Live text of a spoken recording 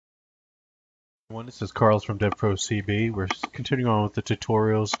This is Carlos from DevProCB. We're continuing on with the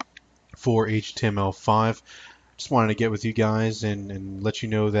tutorials for HTML5. Just wanted to get with you guys and let you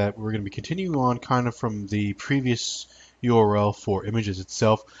know that we're going to be continuing on kind of from the previous URL for images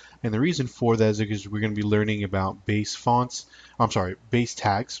itself. And the reason for that is because we're going to be learning about base fonts, base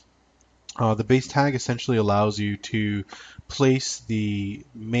tags. The base tag essentially allows you to place the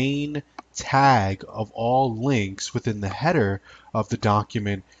main tag of all links within the header of the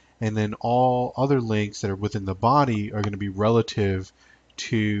document, and then all other links that are within the body are going to be relative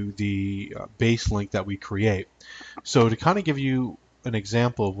to the base link that we create. So to kind of give you an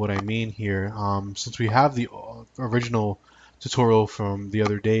example of what I mean here, since we have the original tutorial from the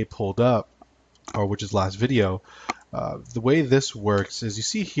other day pulled up, or which is last video, the way this works is you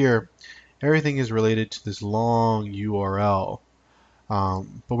see here, everything is related to this long URL.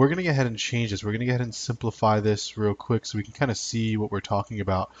 But we're going to go ahead and change this. We're going to go ahead and simplify this real quick so we can kind of see what we're talking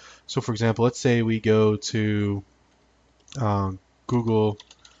about. So for example, let's say we go to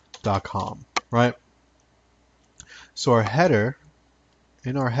google.com, right? So our header,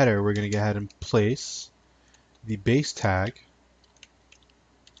 in our header, we're going to go ahead and place the base tag,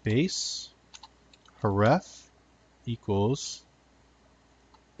 base href equals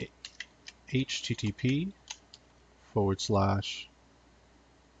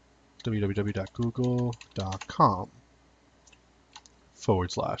http://www.google.com/.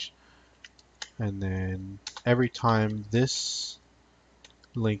 And then every time this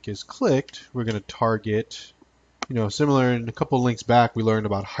link is clicked, we're going to target, similar in a couple of links back, we learned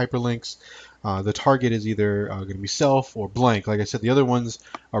about hyperlinks. The target is either going to be self or blank. Like I said, the other ones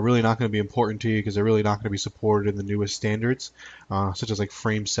are really not going to be important to you because they're really not going to be supported in the newest standards, such as like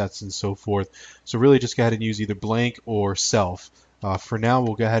frame sets and so forth. So really just go ahead and use either blank or self. For now,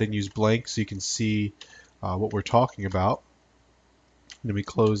 we'll go ahead and use blank so you can see what we're talking about. And then we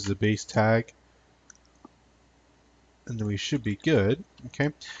close the base tag, and then we should be good.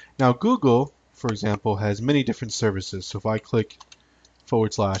 Okay. Now Google, for example, has many different services. So if I click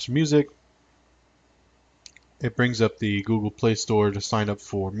 /music, it brings up the Google Play Store to sign up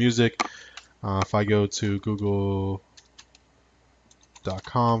for music. If I go to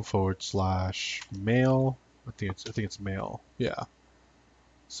google.com/mail, I think it's mail. Yeah,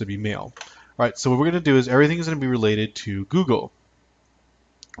 this would be mail. All right. So what we're going to do is everything is going to be related to Google.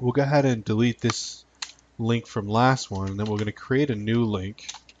 We'll go ahead and delete this link from last one, and then we're going to create a new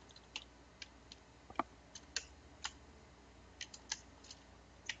link.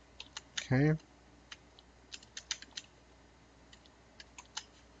 Okay.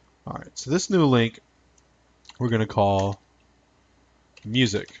 All right, so this new link we're going to call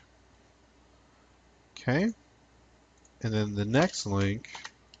music. Okay. And then the next link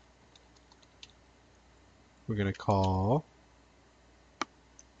we're going to call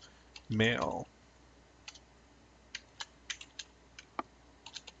mail.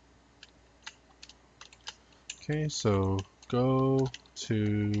 Okay, so go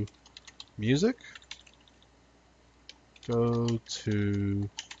to music, go to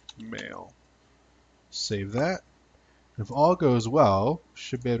mail. Save that. If all goes well,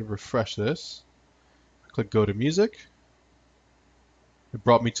 should be able to refresh this. Click go to music. It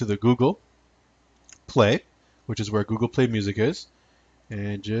brought me to the Google Play, which is where Google Play Music is.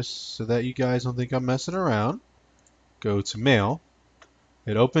 And just so that you guys don't think I'm messing around, go to mail.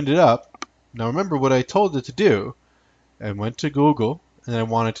 It opened it up. Now remember what I told it to do. I went to Google and I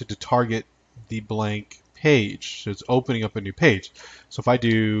wanted to target the blank page. So it's opening up a new page. So if I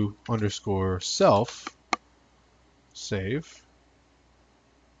do _self, save,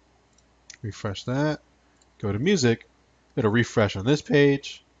 refresh that, go to music, it'll refresh on this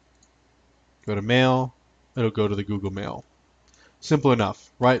page, go to mail, it'll go to the Google Mail. Simple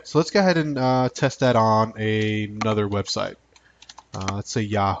enough, right? So let's go ahead and test that on another website. Let's say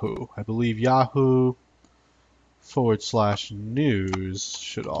Yahoo. I believe Yahoo /news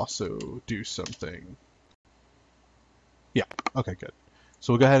should also do something. Yeah, okay, good.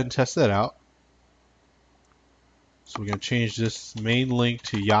 So we'll go ahead and test that out. So we're going to change this main link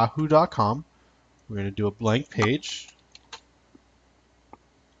to yahoo.com. We're going to do a blank page.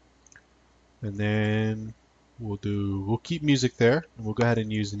 And then we'll keep music there, and we'll go ahead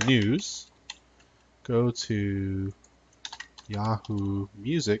and use news. Go to Yahoo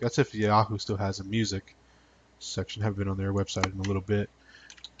Music. That's if Yahoo still has a music section. Haven't been on their website in a little bit.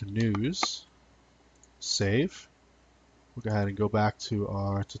 The news. Save. We'll go ahead and go back to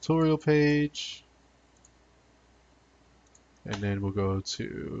our tutorial page. And then we'll go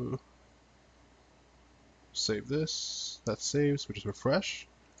to save this. That saves. We'll just refresh.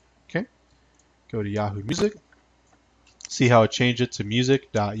 Okay. Go to Yahoo Music. See how it changed it to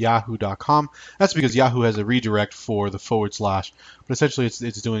music.yahoo.com? That's because Yahoo has a redirect for the /, but essentially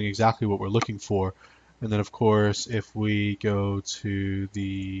it's doing exactly what we're looking for. And then of course, if we go to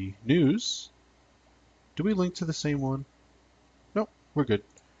the news, do we link to the same one? Nope, we're good.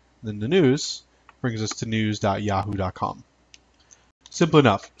 And then the news brings us to news.yahoo.com. Simple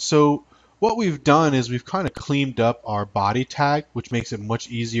enough. So what we've done is we've kind of cleaned up our body tag, which makes it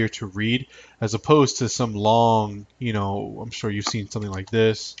much easier to read as opposed to some long, I'm sure you've seen something like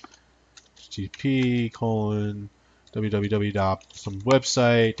this,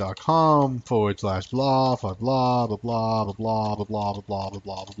 http://website.com/blah blah blah blah blah blah blah blah blah blah blah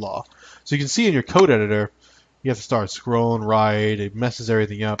blah blah. So you can see in your code editor, you have to start scrolling right. It messes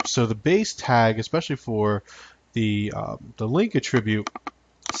everything up. So the base tag, especially for the link attribute,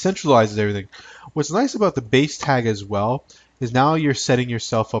 centralizes everything. What's nice about the base tag as well is now you're setting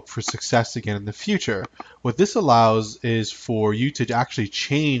yourself up for success again in the future. What this allows is for you to actually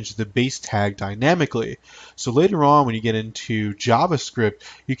change the base tag dynamically. So later on when you get into JavaScript,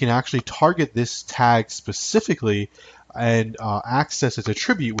 you can actually target this tag specifically and access its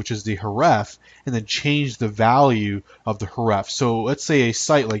attribute, which is the href, and then change the value of the href. So let's say a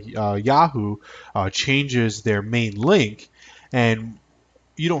site like Yahoo changes their main link, and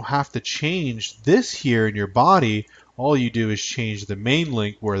you don't have to change this here in your body. All you do is change the main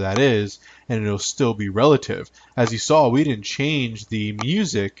link where that is, and it'll still be relative. As you saw, we didn't change the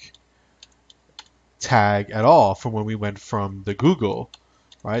music tag at all from when we went from the Google,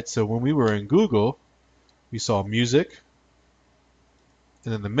 right? So when we were in Google, we saw music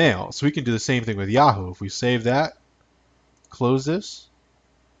and then the mail. So we can do the same thing with Yahoo. If we save that, close this,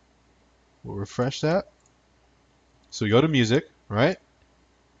 we'll refresh that. So we go to music, right?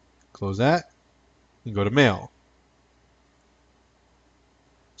 Close that and go to mail.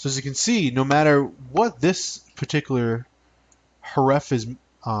 So as you can see, no matter what this particular href is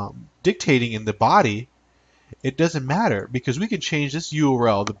dictating in the body, it doesn't matter because we can change this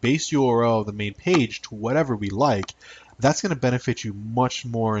URL, the base URL of the main page, to whatever we like. That's going to benefit you much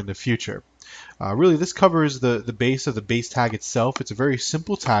more in the future. Really, this covers the base of the base tag itself. It's a very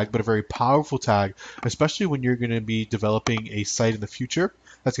simple tag, but a very powerful tag, especially when you're going to be developing a site in the future.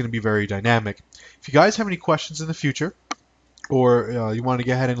 That's going to be very dynamic. If you guys have any questions in the future, or you want to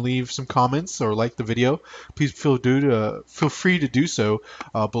go ahead and leave some comments or like the video, please feel free to do so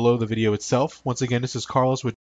below the video itself. Once again, this is Carlos with